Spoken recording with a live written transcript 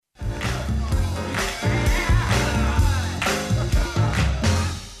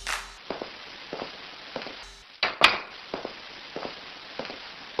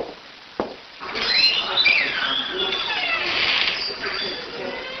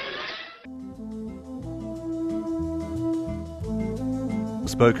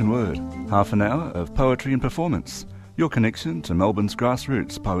Spoken Word, half an hour of poetry and performance, your connection to Melbourne's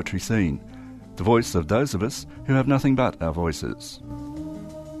grassroots poetry scene, the voice of those of us who have nothing but our voices.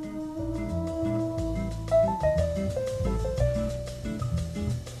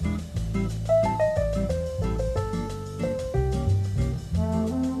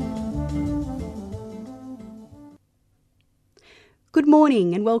 Good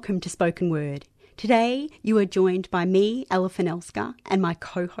morning and welcome to Spoken Word. Today you are joined by me, Ella Finelska, and my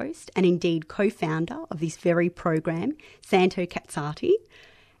co-host and indeed co-founder of this very program, Santo Katsati,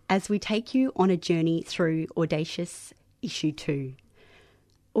 as we take you on a journey through Audacious Issue 2.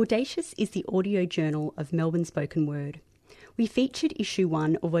 Audacious is the audio journal of Melbourne Spoken Word. We featured Issue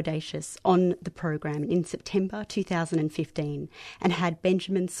 1 of Audacious on the program in September 2015 and had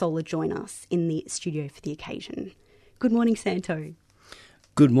Benjamin Sola join us in the studio for the occasion. Good morning, Santo.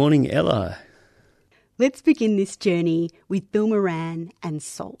 Good morning, Ella. Let's begin this journey with Bill Moran and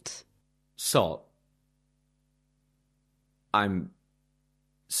Salt. Salt. I'm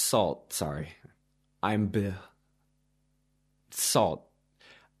Salt, sorry. I'm Bill. Salt.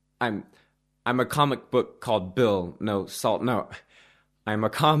 I'm a comic book called Bill. No, Salt, no. I'm a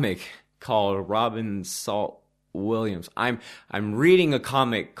comic called Robin Salt Williams. I'm reading a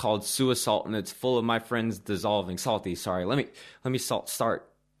comic called Suicide, and it's full of my friends dissolving. Salty, sorry. Let me start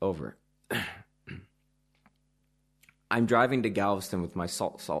over. I'm driving to Galveston with my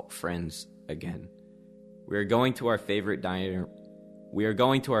salt friends again. We are going to our favorite diner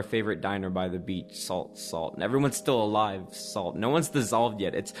by the beach, Salt. And everyone's still alive, Salt. No one's dissolved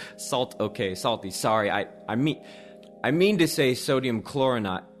yet. It's Salt, okay, Salty. Sorry, I mean to say sodium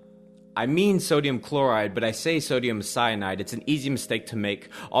chloride. I mean sodium chloride, but I say sodium cyanide. It's an easy mistake to make.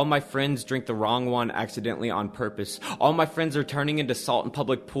 All my friends drink the wrong one accidentally on purpose. All my friends are turning into salt in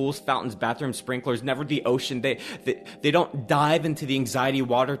public pools, fountains, bathrooms, sprinklers, never the ocean. They don't dive into the anxiety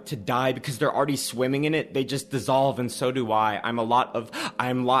water to die because they're already swimming in it. They just dissolve, and so do I. I'm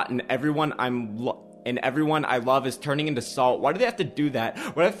lot, and everyone I love is turning into salt. Why do they have to do that?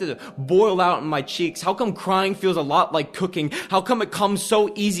 Why do they have to boil out in my cheeks? How come crying feels a lot like cooking? How come it comes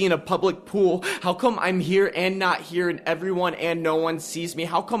so easy in a public pool? How come I'm here and not here and everyone and no one sees me?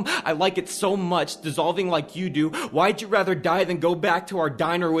 How come I like it so much, dissolving like you do? Why'd you rather die than go back to our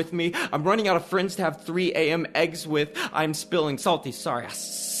diner with me? I'm running out of friends to have 3 a.m. eggs with. I'm spilling salty, sorry,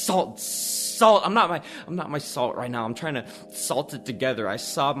 salt. I'm not my salt right now. I'm trying to salt it together. I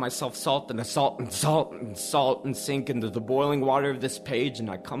sob myself salt and sink into the boiling water of this page, and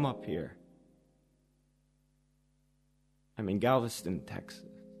I come up here. I'm in Galveston, Texas,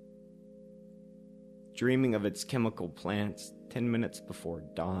 dreaming of its chemical plants. 10 minutes before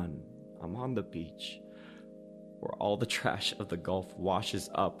dawn, I'm on the beach, where all the trash of the Gulf washes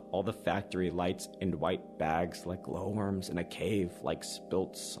up, all the factory lights in white bags like glowworms in a cave, like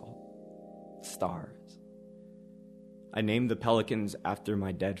spilt salt. Stars. I named the pelicans after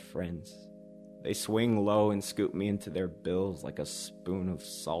my dead friends. They swing low and scoop me into their bills like a spoon of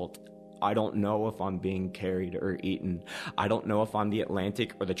salt. I don't know if I'm being carried or eaten. I don't know if I'm the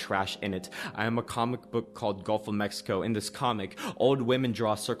Atlantic or the trash in it. I am a comic book called Gulf of Mexico. In this comic, old women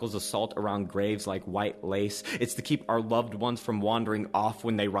draw circles of salt around graves like white lace. It's to keep our loved ones from wandering off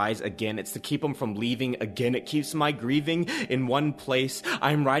when they rise again. It's to keep them from leaving again. It keeps my grieving in one place.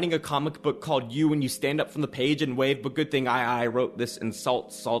 I'm writing a comic book called You, and you stand up from the page and wave, but good thing I wrote this in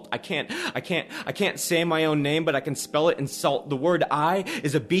salt. I can't say my own name, but I can spell it in salt. The word I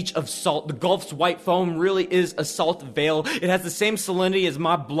is a beach of salt. The Gulf's white foam really is a salt veil. It has the same salinity as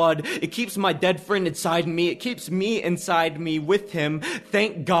my blood. It keeps my dead friend inside me. It keeps me inside me with him.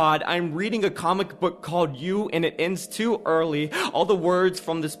 Thank God. I'm reading a comic book called You, and it ends too early. All the words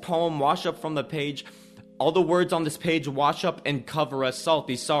from this poem wash up from the page. All the words on this page wash up and cover us.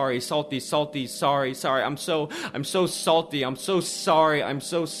 Salty, sorry, sorry. I'm so salty. I'm so sorry. I'm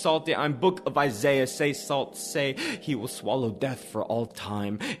so salty. I'm Book of Isaiah. Say salt, say he will swallow death for all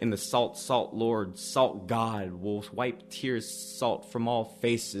time. In the salt Lord, salt God will wipe tears, salt from all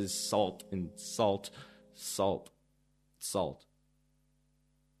faces, salt and salt.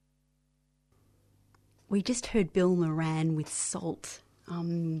 We just heard Bill Moran with Salt.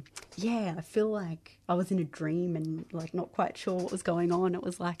 I feel like I was in a dream and like not quite sure what was going on. It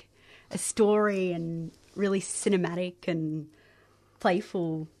was like a story and really cinematic and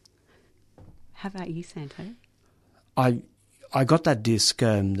playful. How about you, Santo? I got that disc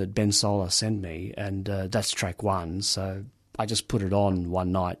that Ben Sola sent me, and that's track 1. So I just put it on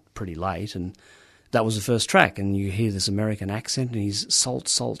one night pretty late, and that was the first track. And you hear this American accent, and he's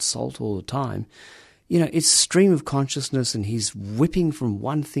salt all the time. You know, it's stream of consciousness, and he's whipping from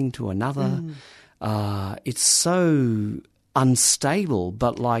one thing to another. It's so unstable,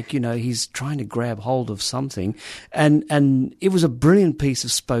 but like, he's trying to grab hold of something. And it was a brilliant piece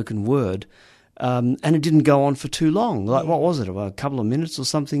of spoken word. And it didn't go on for too long. Like, what was it, about a couple of minutes or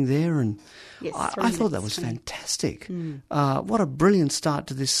something there? And Yes, I thought that was fantastic. What a brilliant start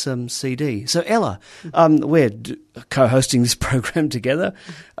to this CD. So, Ella, we're co-hosting this program together.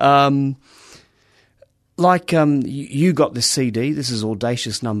 You got this CD. This is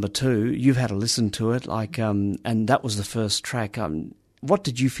Audacious number 2. You've had a listen to it, and that was the first track. What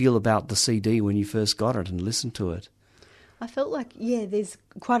did you feel about the CD when you first got it and listened to it? I felt like, there's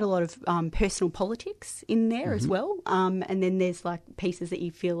quite a lot of personal politics in there as well. And then there's like pieces that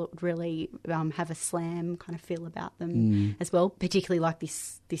you feel would really have a slam kind of feel about them as well, particularly like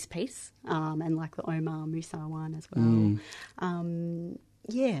this piece and like the Omar Musa one as well.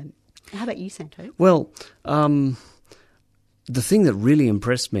 How about you, Santo? Well, the thing that really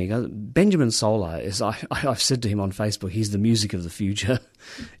impressed me, Benjamin Solar, is I've said to him on Facebook, he's the music of the future.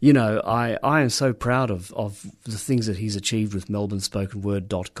 I am so proud of the things that he's achieved with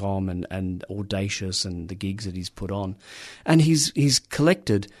melbournespokenword.com and Audacious and the gigs that he's put on. And he's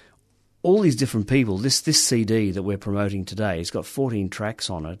collected all these different people. This CD that we're promoting today, it's got 14 tracks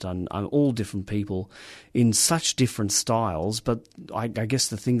on it, and all different people in such different styles. But I guess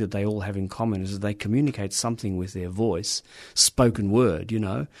the thing that they all have in common is that they communicate something with their voice, spoken word,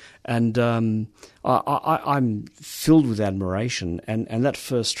 And I'm filled with admiration. And that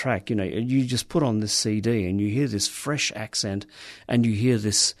first track, you just put on this CD and you hear this fresh accent, and you hear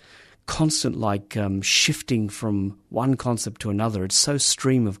this constant shifting from one concept to another. It's so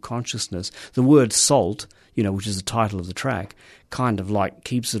stream of consciousness. The word salt, which is the title of the track, kind of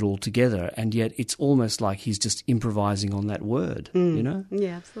keeps it all together, and yet it's almost like he's just improvising on that word,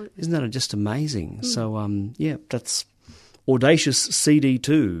 Yeah, absolutely. Isn't that just amazing? So, that's Audacious CD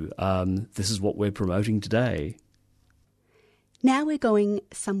 2. This is what we're promoting today. Now we're going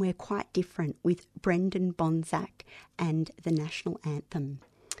somewhere quite different with Brendan Bonzak and the National Anthem.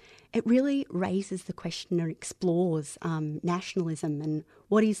 It really raises the question or explores nationalism and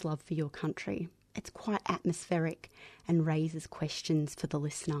what is love for your country. It's quite atmospheric and raises questions for the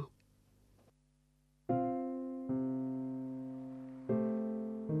listener.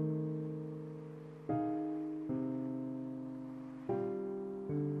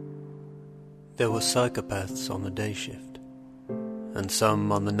 There were psychopaths on the day shift, and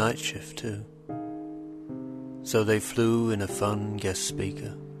some on the night shift too. So they flew in a fun guest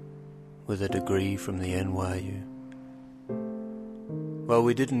speaker with a degree from the NYU. Well,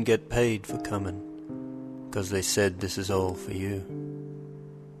 we didn't get paid for coming, 'cause they said this is all for you.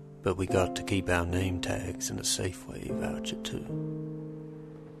 But we got to keep our name tags and a Safeway voucher too.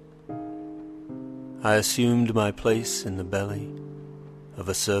 I assumed my place in the belly of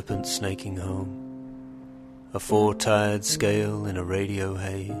a serpent snaking home, a four-tired scale in a radio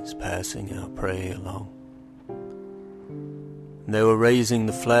haze passing our prey along. They were raising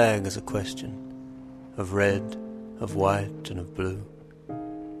the flag as a question, of red, of white, and of blue,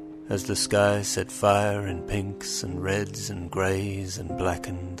 as the sky set fire in pinks and reds and greys and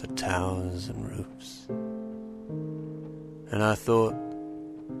blackened the towers and roofs. And I thought,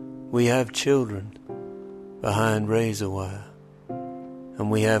 we have children behind razor wire,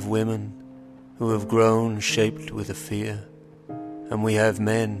 and we have women who have grown shaped with a fear, and we have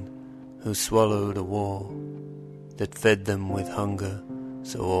men who swallowed a war that fed them with hunger,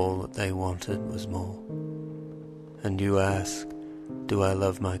 so all that they wanted was more. And you ask, do I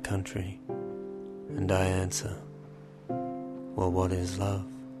love my country? And I answer, well, what is love?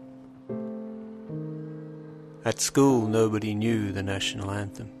 At school, nobody knew the national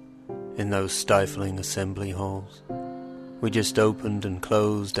anthem in those stifling assembly halls. We just opened and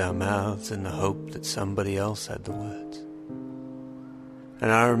closed our mouths in the hope that somebody else had the words.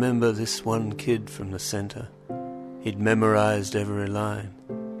 And I remember this one kid from the centre. He'd memorized every line,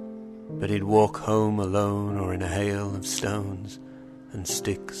 but he'd walk home alone or in a hail of stones and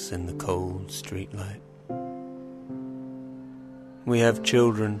sticks in the cold streetlight. We have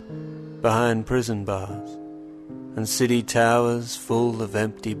children behind prison bars and city towers full of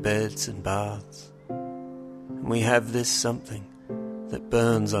empty beds and baths. And we have this something that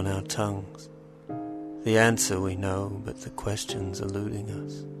burns on our tongues. The answer we know, but the question's eluding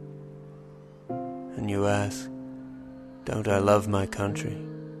us. And you ask, don't I love my country?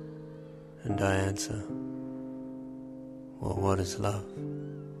 And I answer, well, what is love?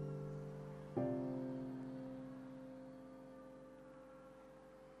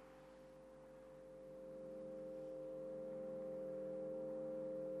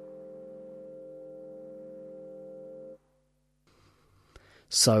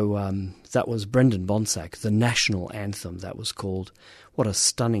 So that was Brendan Bonsack, the national anthem, that was called. What a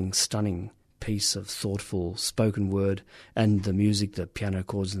stunning, stunning piece of thoughtful spoken word, and the music, the piano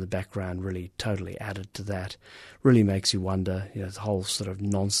chords in the background really totally added to that. Really makes you wonder, the whole sort of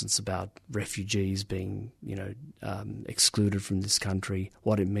nonsense about refugees being, excluded from this country,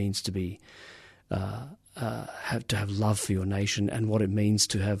 what it means to be have love for your nation, and what it means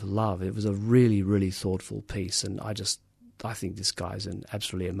to have love. It was a really, really thoughtful piece, and I think this guy's an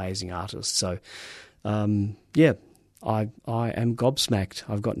absolutely amazing artist. So, I am gobsmacked.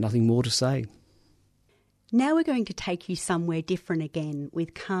 I've got nothing more to say. Now we're going to take you somewhere different again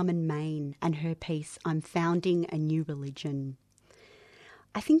with Carmen Main and her piece, I'm Founding a New Religion.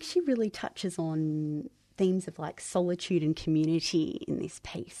 I think she really touches on themes of like solitude and community in this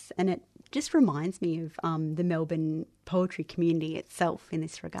piece, and it just reminds me of the Melbourne poetry community itself in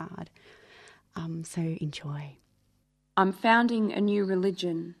this regard. So enjoy. I'm founding a new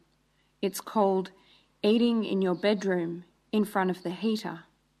religion. It's called Eating in Your Bedroom in Front of the Heater.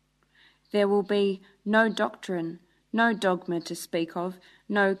 There will be no doctrine, no dogma to speak of,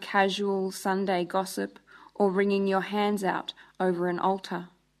 no casual Sunday gossip or wringing your hands out over an altar.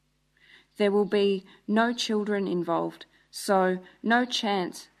 There will be no children involved, so no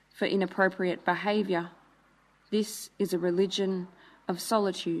chance for inappropriate behaviour. This is a religion of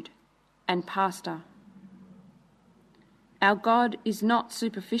solitude and pastor. Our God is not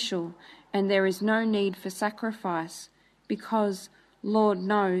superficial, and there is no need for sacrifice, because, Lord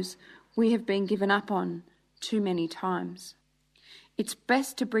knows, we have been given up on too many times. It's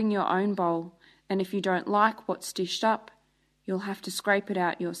best to bring your own bowl, and if you don't like what's dished up, you'll have to scrape it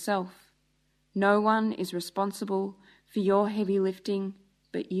out yourself. No one is responsible for your heavy lifting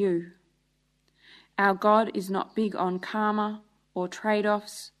but you. Our God is not big on karma or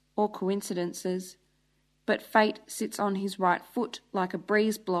trade-offs or coincidences, but fate sits on his right foot like a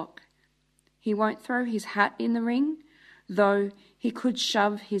breeze block. He won't throw his hat in the ring, though he could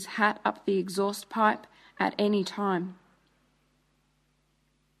shove his hat up the exhaust pipe at any time.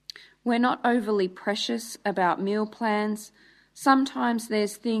 We're not overly precious about meal plans. Sometimes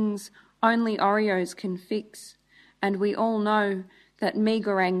there's things only Oreos can fix, and we all know that mee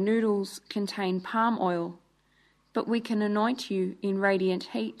goreng noodles contain palm oil, but we can anoint you in radiant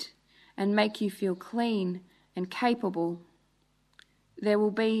heat and make you feel clean and capable. There will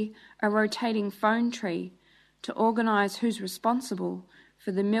be a rotating phone tree to organise who's responsible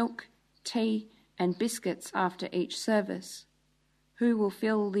for the milk, tea and biscuits after each service. Who will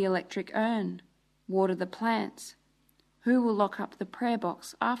fill the electric urn, water the plants? Who will lock up the prayer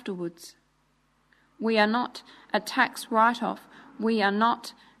box afterwards? We are not a tax write-off. We are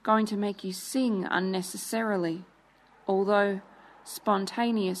not going to make you sing unnecessarily, although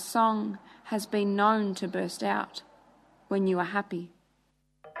spontaneous song has been known to burst out when you are happy.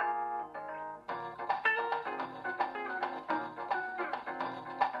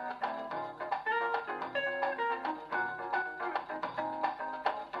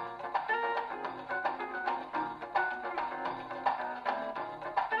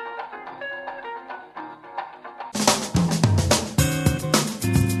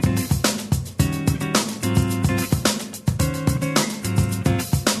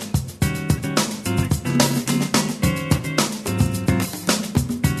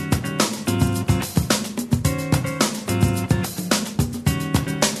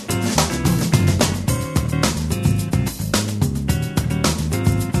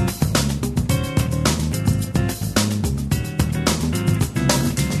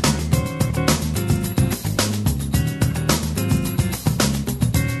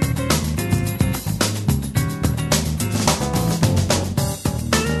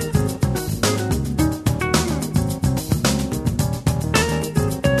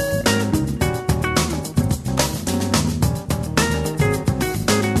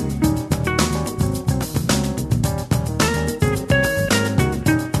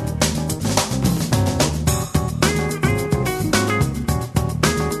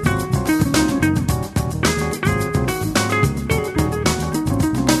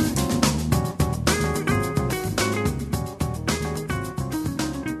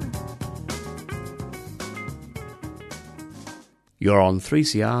 You're on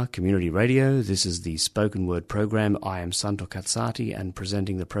 3CR Community Radio. This is the Spoken Word program. I am Santo Katsati, and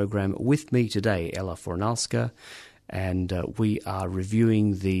presenting the program with me today, Ella Fornalska, and we are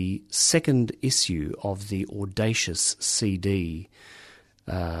reviewing the second issue of the Audacious CD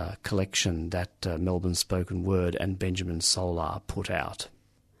collection that Melbourne Spoken Word and Benjamin Solar put out.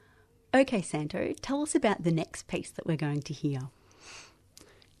 Okay, Santo, tell us about the next piece that we're going to hear.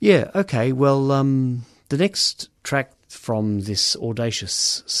 Yeah, okay. Well, the next track from this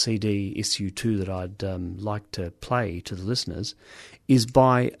Audacious CD issue 2 that I'd like to play to the listeners is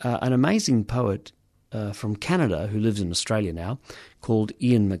by an amazing poet from Canada who lives in Australia now called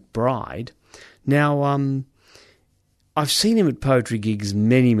Ian McBride. Now, I've seen him at poetry gigs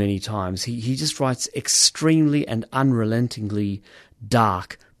many, many times. He just writes extremely and unrelentingly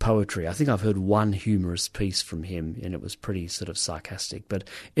dark poetry. I think I've heard one humorous piece from him, and it was pretty sort of sarcastic. But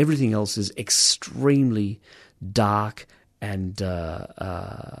everything else is extremely dark and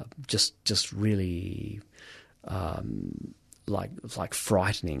just really like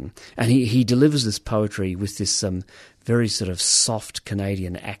frightening. And he delivers this poetry with this very sort of soft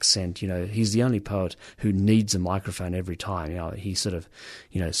Canadian accent. You know, he's the only poet who needs a microphone every time. You know, he sort of,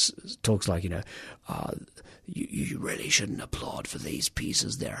 talks like, you really shouldn't applaud for these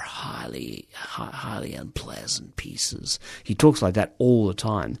pieces. They're highly unpleasant pieces. He talks like that all the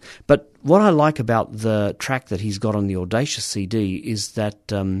time. But what I like about the track that he's got on the Audacious CD is that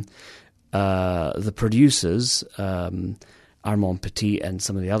the producers, Armand Petit and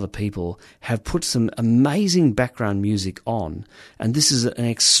some of the other people, have put some amazing background music on. And this is an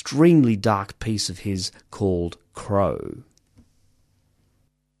extremely dark piece of his called Crow.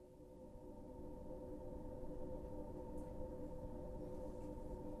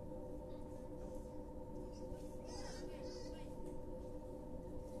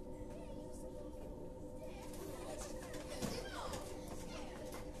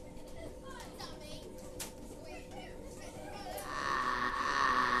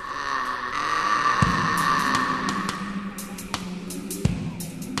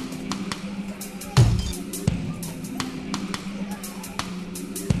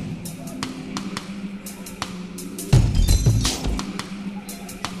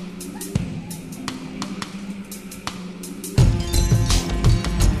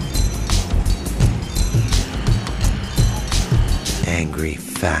 Angry,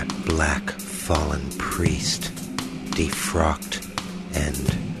 fat, black, fallen priest, defrocked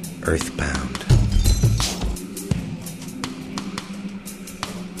and earthbound.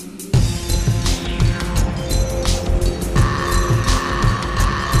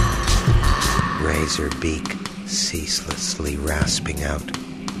 Razor beak ceaselessly rasping out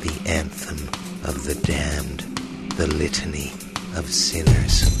the anthem of the damned, the litany of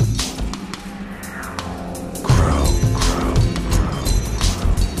sinners. Crow, crow, crow.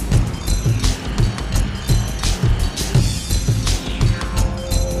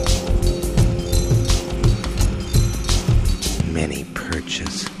 Many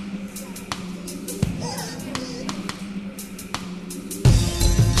perches.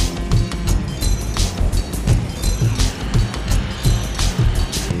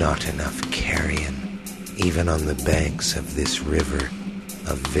 Not enough carrion, even on the banks of this river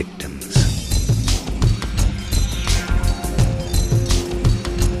of victims.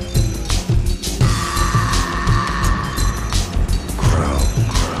 Crow,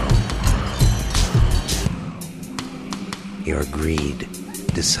 crow, crow. Your greed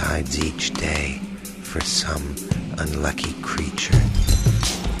decides each day for some unlucky creature.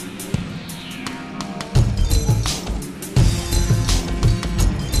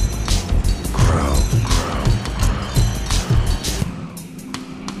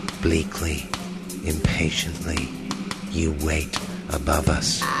 Bleakly, impatiently, you wait above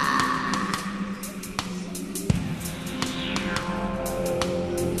us.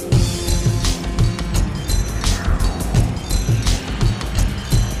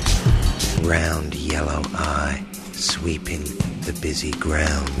 Round yellow eye sweeping the busy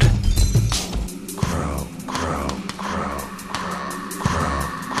ground. Crow, crow, crow, crow,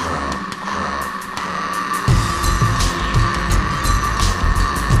 crow, crow, crow.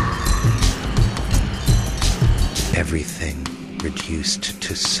 Everything reduced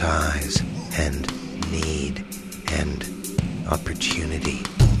to size and need and opportunity.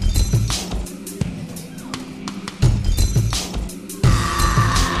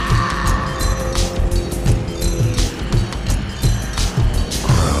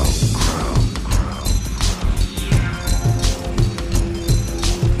 Crow, crow, crow.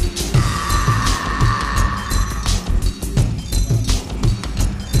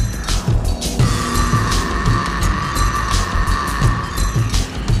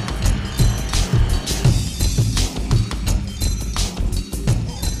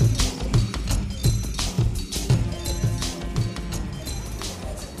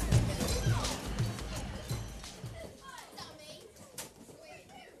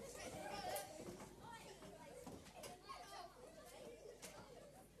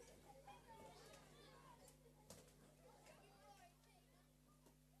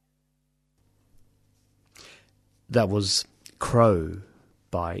 that was Crow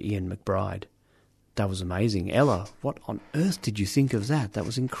by Ian McBride. That was amazing. Ella, what on earth did you think of that? That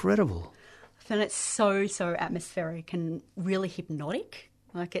was incredible. I found it so atmospheric and really hypnotic.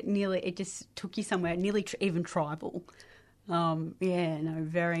 Like it just took you somewhere, nearly even tribal.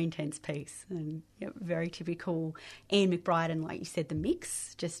 Very intense piece and very typical Ian McBride, and like you said, the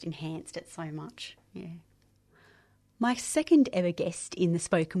mix just enhanced it so much. Yeah. My second ever guest in the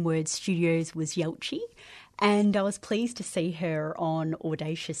Spoken Word studios was Yelchi, and I was pleased to see her on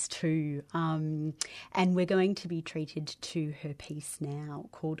Audacious too. And we're going to be treated to her piece now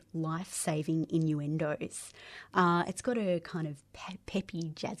called Life-Saving Innuendos. It's got a kind of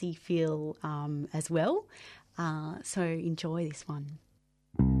peppy, jazzy feel as well. So enjoy this one.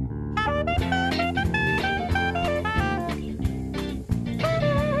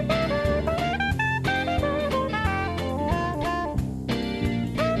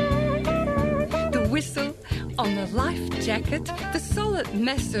 The whistle on the life jacket, the solid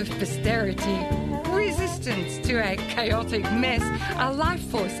mess of posterity, resistance to a chaotic mess, a life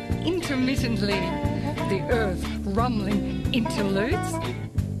force intermittently, the earth rumbling interludes.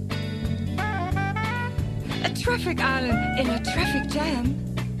 A traffic island in a traffic jam.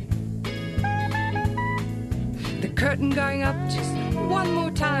 The curtain going up just one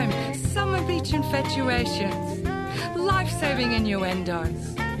more time. Summer beach infatuations. Life-saving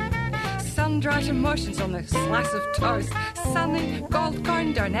innuendos. Sun-dried emotions on the slice of toast. Sunny gold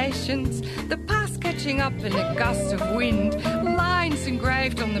coin donations. The past catching up in a gust of wind. Lines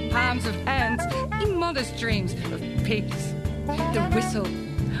engraved on the palms of hands. Immodest dreams of peace. The whistle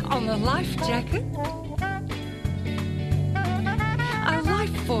on the life jacket. A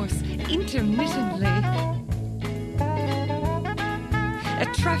life force intermittently. A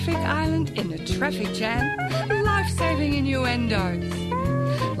traffic island in a traffic jam. Life-saving innuendos.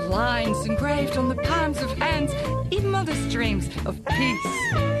 Lines engraved on the palms of hands. Immodest dreams of peace.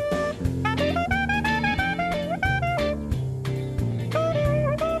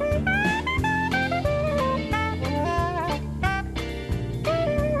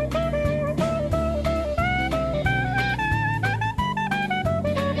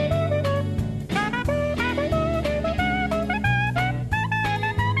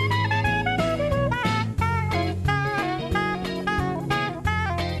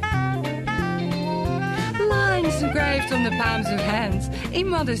 Engraved on the palms of hands,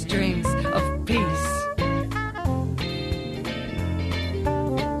 immodest dreams of peace.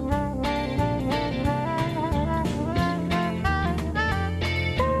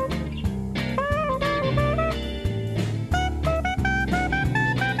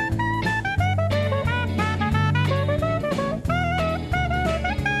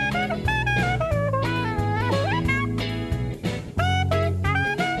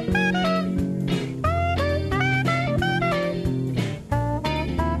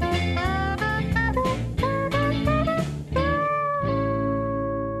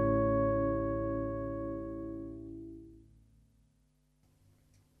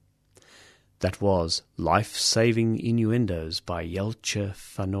 That was Life-Saving Innuendos by Yelcha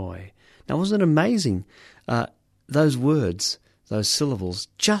Fanoy. Now, wasn't it amazing? Those words, those syllables,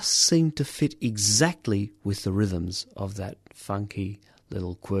 just seemed to fit exactly with the rhythms of that funky,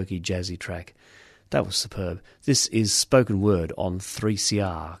 little quirky, jazzy track. That was superb. This is Spoken Word on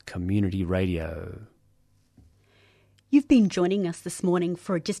 3CR Community Radio. You've been joining us this morning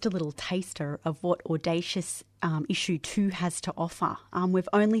for just a little taster of what Audacious Issue 2 has to offer. We've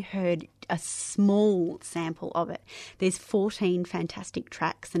only heard a small sample of it. There's 14 fantastic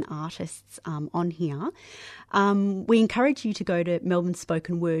tracks and artists on here. We encourage you to go to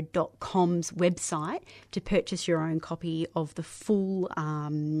melbournespokenword.com's website to purchase your own copy of the full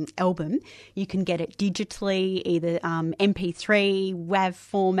album. You can get it digitally, either MP3, WAV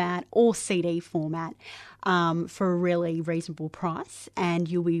format or CD format. For a really reasonable price, and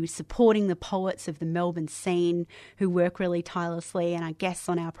you'll be supporting the poets of the Melbourne scene who work really tirelessly and are guests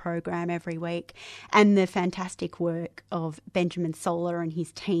on our program every week, and the fantastic work of Benjamin Solar and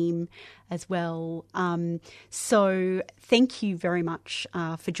his team as well. So thank you very much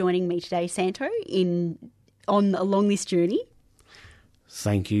for joining me today, Santo, along this journey.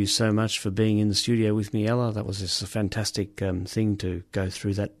 Thank you so much for being in the studio with me, Ella. That was just a fantastic thing to go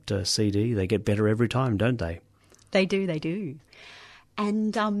through that CD. They get better every time, don't they? They do.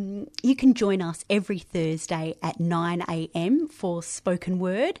 And you can join us every Thursday at 9 a.m. for Spoken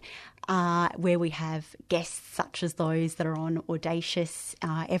Word, where we have guests such as those that are on Audacious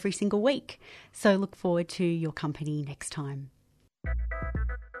every single week. So look forward to your company next time.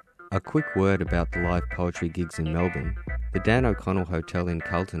 A quick word about the live poetry gigs in Melbourne. The Dan O'Connell Hotel in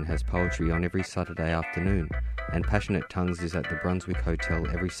Carlton has poetry on every Saturday afternoon. and Passionate Tongues is at the Brunswick Hotel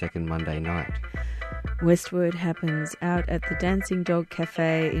every second Monday night. Westward happens out at the Dancing Dog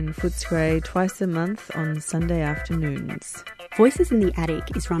Cafe in Footscray twice a month on Sunday afternoons. Voices in the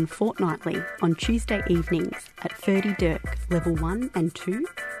Attic is run fortnightly on Tuesday evenings at Ferdy Dirk, Level 1 and 2,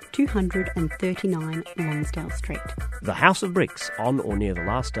 239 Lonsdale Street. The House of Bricks, on or near the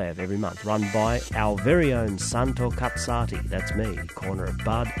last day of every month, run by our very own Santo Kapsati, that's me, corner of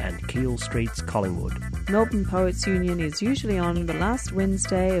Budd and Keele Streets, Collingwood. Melbourne Poets Union is usually on the last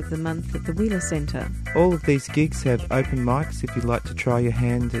Wednesday of the month at the Wheeler Centre. All of these gigs have open mics if you'd like to try your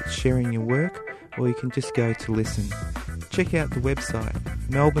hand at sharing your work, or you can just go to listen. Check out the website,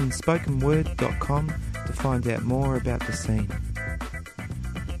 melbournespokenword.com, to find out more about the scene.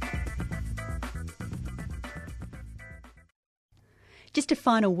 Just a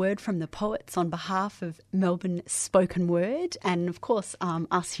final word from the poets on behalf of Melbourne Spoken Word and, of course,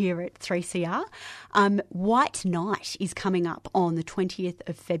 us here at 3CR. White Night is coming up on the 20th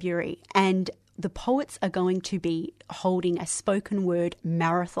of February, and the poets are going to be holding a spoken word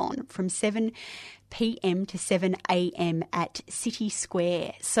marathon from 7 p.m. to 7 a.m. at City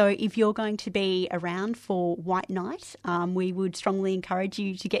Square. So if you're going to be around for White Night, we would strongly encourage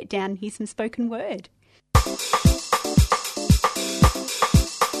you to get down and hear some spoken word.